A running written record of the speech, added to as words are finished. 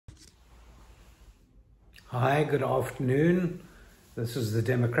Hi, good afternoon. This is the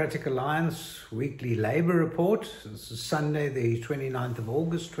Democratic Alliance Weekly Labour Report. This is Sunday, the 29th of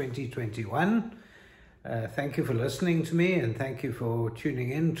August, 2021. Thank you for listening to me and thank you for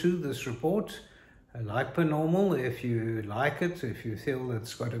tuning in to this report. Like per normal, if you like it, if you feel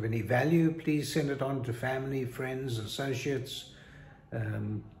it's got of any value, please send it on to family, friends, associates,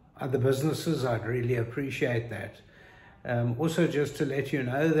 other businesses. I'd really appreciate that. Also, just to let you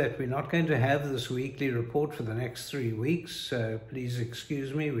know that we're not going to have this weekly report for the next 3 weeks. Please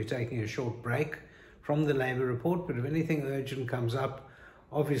excuse me, we're taking a short break from the Labour report, but if anything urgent comes up,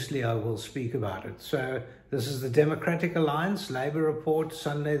 obviously I will speak about it. So this is the Democratic Alliance Labour report,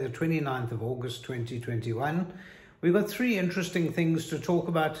 Sunday the 29th of August 2021. We've got 3 interesting things to talk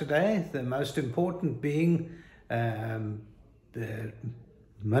about today, the most important being the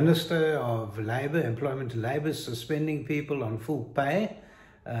Minister of Labour, Employment and Labour, suspending people on full pay.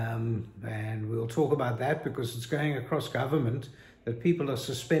 And we'll talk about that because it's going across government that people are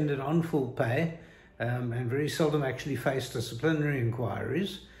suspended on full pay and very seldom actually face disciplinary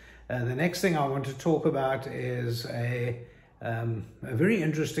inquiries. The next thing I want to talk about is a very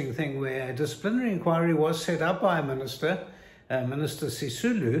interesting thing where a disciplinary inquiry was set up by a minister, Minister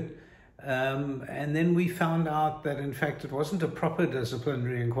Sisulu, and then we found out that in fact it wasn't a proper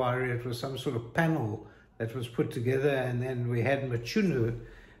disciplinary inquiry, it was some sort of panel that was put together, and then we had Machunu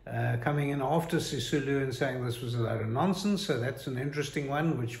coming in after Sisulu and saying this was a load of nonsense. So that's an interesting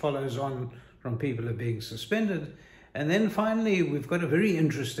one which follows on from people are being suspended. And then finally we've got a very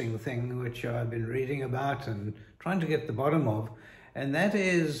interesting thing which I've been reading about and trying to get the bottom of, and that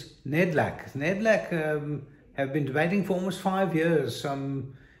is NEDLAC. NEDLAC have been debating for almost 5 years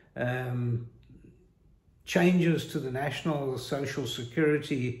some changes to the National Social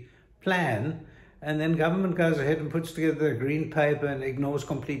Security Plan, and then government goes ahead and puts together a green paper and ignores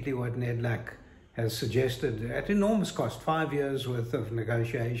completely what NEDLAC has suggested at enormous cost. 5 years worth of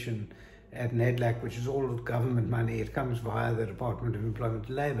negotiation at NEDLAC, which is all government money. It comes via the Department of Employment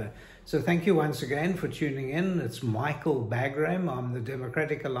and Labour. So thank you once again for tuning in. It's Michael Bagram. I'm the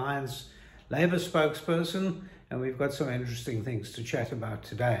Democratic Alliance Labour spokesperson, and we've got some interesting things to chat about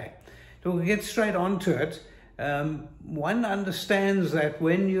today. So we'll get straight on to it. One understands that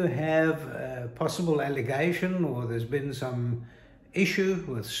when you have a possible allegation or there's been some issue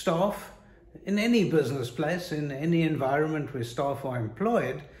with staff in any business place, in any environment where staff are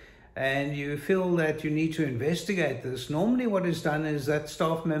employed, and you feel that you need to investigate this, normally what is done is that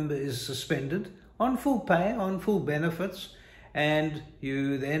staff member is suspended on full pay, on full benefits, and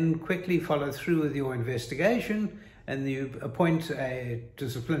you then quickly follow through with your investigation and you appoint a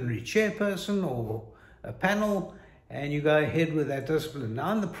disciplinary chairperson or a panel and you go ahead with that discipline.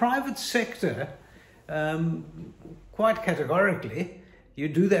 Now in the private sector, quite categorically, you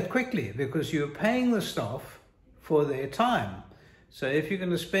do that quickly because you're paying the staff for their time. So if you're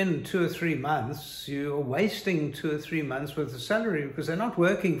going to spend 2 or 3 months, you're wasting 2 or 3 months worth of salary because they're not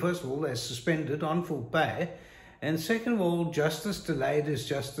working. First of all, they're suspended on full pay. And second of all, justice delayed is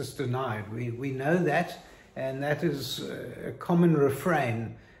justice denied. We know that, and that is a common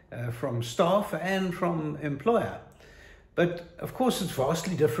refrain from staff and from employer. But of course, it's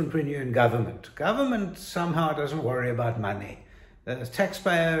vastly different when you're in government. Government somehow doesn't worry about money. The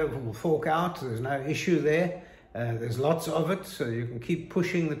taxpayer will fork out, there's no issue there. There's lots of it, so you can keep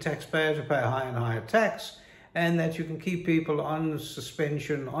pushing the taxpayer to pay higher and higher tax, and that you can keep people on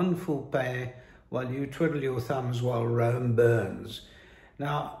suspension, on full pay, while you twiddle your thumbs while Rome burns.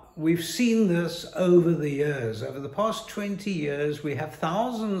 Now, we've seen this over the years. Over the past 20 years, we have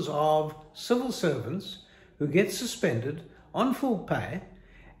thousands of civil servants who get suspended on full pay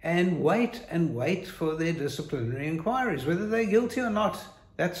and wait for their disciplinary inquiries. Whether they're guilty or not,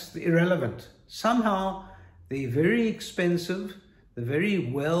 that's irrelevant. Somehow, the very expensive, the very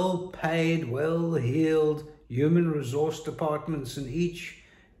well-paid, well-heeled human resource departments in each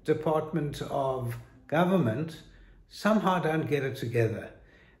department of government somehow don't get it together.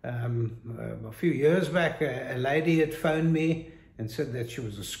 A few years back, a lady had phoned me and said that she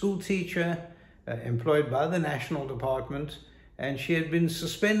was a school teacher employed by the National Department, and she had been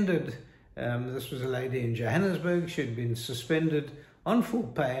suspended. This was a lady in Johannesburg. She had been suspended on full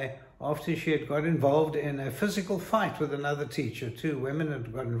pay after she had got involved in a physical fight with another teacher. 2 women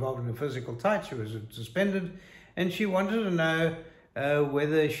had got involved in a physical fight. She was suspended, and she wanted to know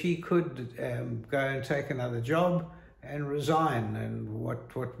whether she could go and take another job and resign, and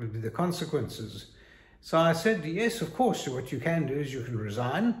what would be the consequences. So I said, yes, of course, what you can do is you can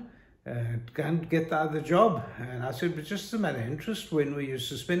resign, go and get the other job. And I said, but just as a matter of interest, when were you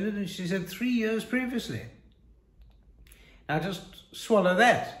suspended? And she said 3 years previously. Now just swallow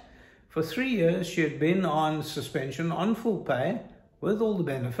that. For 3 years, she had been on suspension, on full pay, with all the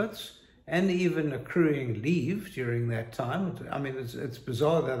benefits, and even accruing leave during that time. I mean, it's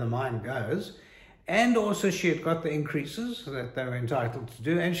bizarre how the mind goes. And also she had got the increases that they were entitled to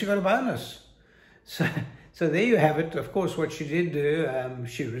do, and she got a bonus. So there you have it. Of course, what she did do,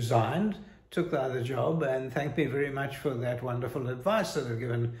 she resigned, took the other job, and thanked me very much for that wonderful advice that I'd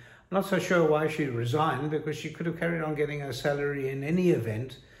given. I'm not so sure why she resigned, because she could have carried on getting her salary in any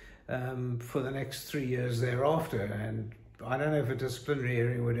event for the next 3 years thereafter. And I don't know if a disciplinary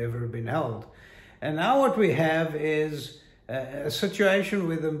hearing would ever have been held. And now what we have is a situation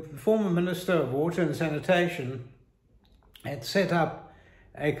where the former Minister of Water and Sanitation had set up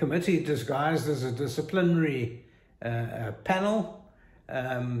a committee disguised as a disciplinary panel.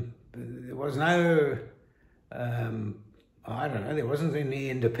 There was no, I don't know, there wasn't any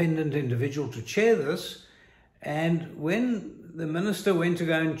independent individual to chair this. And when the minister went to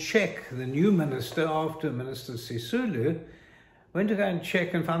go and check, the new minister after Minister Sisulu, went to go and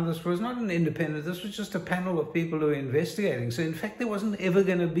check and found this was not an independent, this was just a panel of people who were investigating. So in fact, there wasn't ever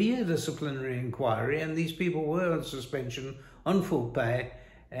going to be a disciplinary inquiry, and these people were on suspension, on full pay,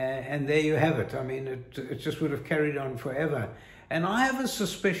 and there you have it. I mean, it just would have carried on forever. And I have a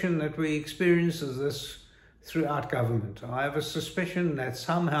suspicion that we experience this throughout government. I have a suspicion that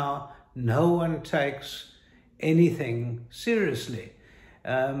somehow no one takes anything seriously.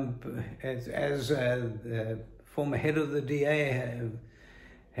 As the former head of the DA,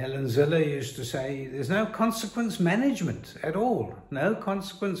 Helen Ziller, used to say, there's no consequence management at all. No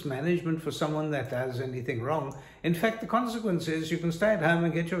consequence management for someone that does anything wrong. In fact, the consequence is you can stay at home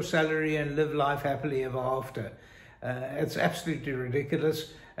and get your salary and live life happily ever after. It's absolutely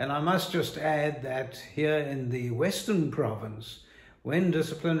ridiculous. And I must just add that here in the Western Province, when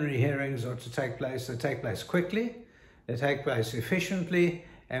disciplinary hearings are to take place, they take place quickly, they take place efficiently,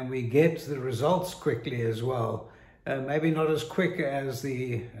 and we get the results quickly as well. Maybe not as quick as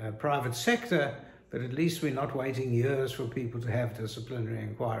the private sector, but at least we're not waiting years for people to have disciplinary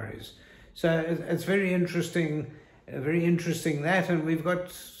inquiries. So it's very interesting that, and we've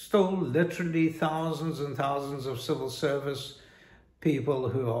got still literally thousands and thousands of civil service people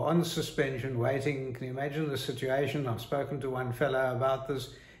who are on suspension waiting. Can you imagine the situation? I've spoken to one fellow about this.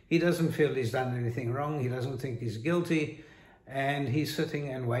 He doesn't feel he's done anything wrong. He doesn't think he's guilty. And he's sitting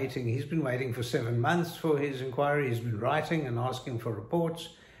and waiting. He's been waiting for 7 months for his inquiry. He's been writing and asking for reports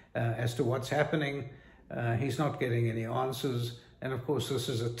as to what's happening. He's not getting any answers. And of course, this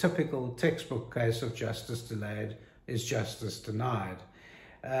is a typical textbook case of justice delayed is justice denied.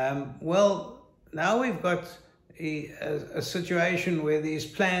 Well, now we've got a situation where these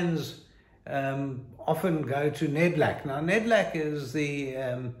plans often go to NEDLAC. Now, NEDLAC is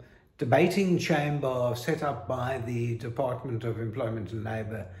the debating chamber set up by the Department of Employment and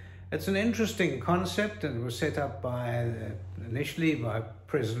Labour. It's an interesting concept, and it was set up initially by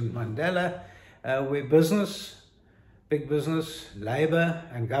President Mandela, where big business, Labour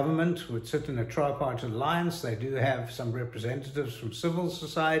and government would sit in a tripartite alliance. They do have some representatives from civil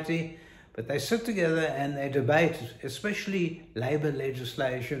society, but they sit together and they debate, especially Labour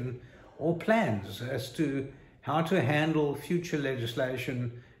legislation or plans as to how to handle future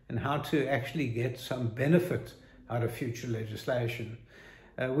legislation and how to actually get some benefit out of future legislation.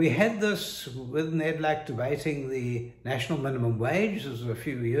 We had this with NEDLAC debating the national minimum wage. This was a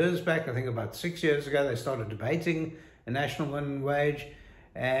few years back, I think about 6 years ago, they started debating a national minimum wage,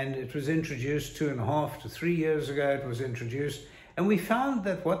 and it was introduced 2.5 to 3 years ago, it was introduced. And we found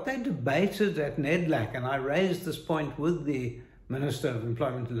that what they debated at NEDLAC, and I raised this point with the Minister of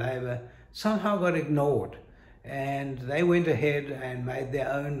Employment and Labour, somehow got ignored. And they went ahead and made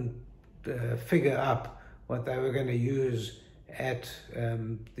their own figure up what they were going to use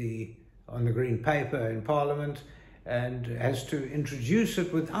on the Green Paper in Parliament, and as to introduce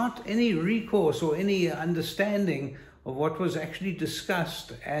it without any recourse or any understanding of what was actually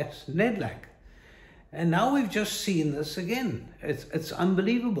discussed at NEDLAC. And now we've just seen this again. It's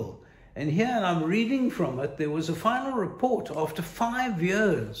unbelievable. And here, and I'm reading from it, there was a final report after 5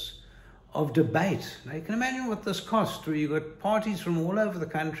 years of debate. Now you can imagine what this cost, where you've got parties from all over the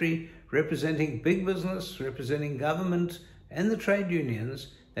country representing big business, representing government and the trade unions.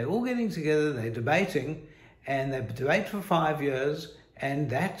 They're all getting together, they're debating, and they debate for 5 years, and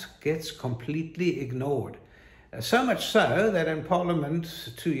that gets completely ignored. So much so that in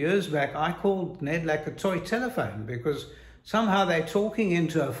Parliament 2 years back, I called NEDLAC a toy telephone, because somehow they're talking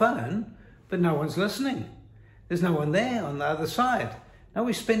into a phone, but no one's listening. There's no one there on the other side. Now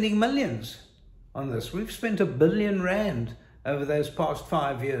we're spending millions on this. We've spent R1 billion over those past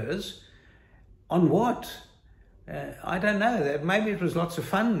 5 years. On what? I don't know, that maybe it was lots of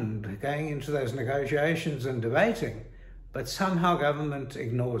fun going into those negotiations and debating, but somehow government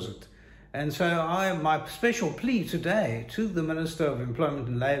ignores it. And so my special plea today to the Minister of Employment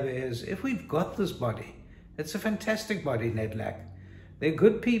and Labour is, if we've got this body, it's a fantastic body, NEDLAC. They're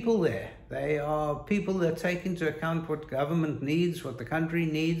good people there. They are people that take into account what government needs, what the country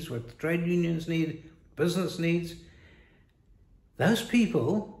needs, what the trade unions need, business needs. Those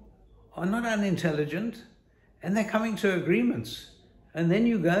people are not unintelligent, and they're coming to agreements. And then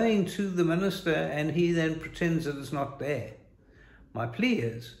you're going to the minister and he then pretends that it's not there. My plea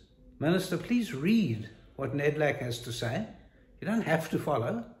is, Minister, please read what NEDLAC has to say. You don't have to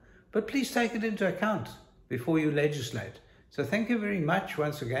follow, but please take it into account before you legislate. So thank you very much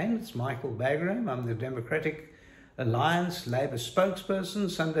once again. It's Michael Bagram. I'm the Democratic Alliance Labour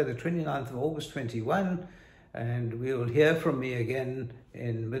spokesperson, Sunday the 29th of August 21, and we will hear from me again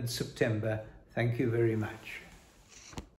in mid-September. Thank you very much.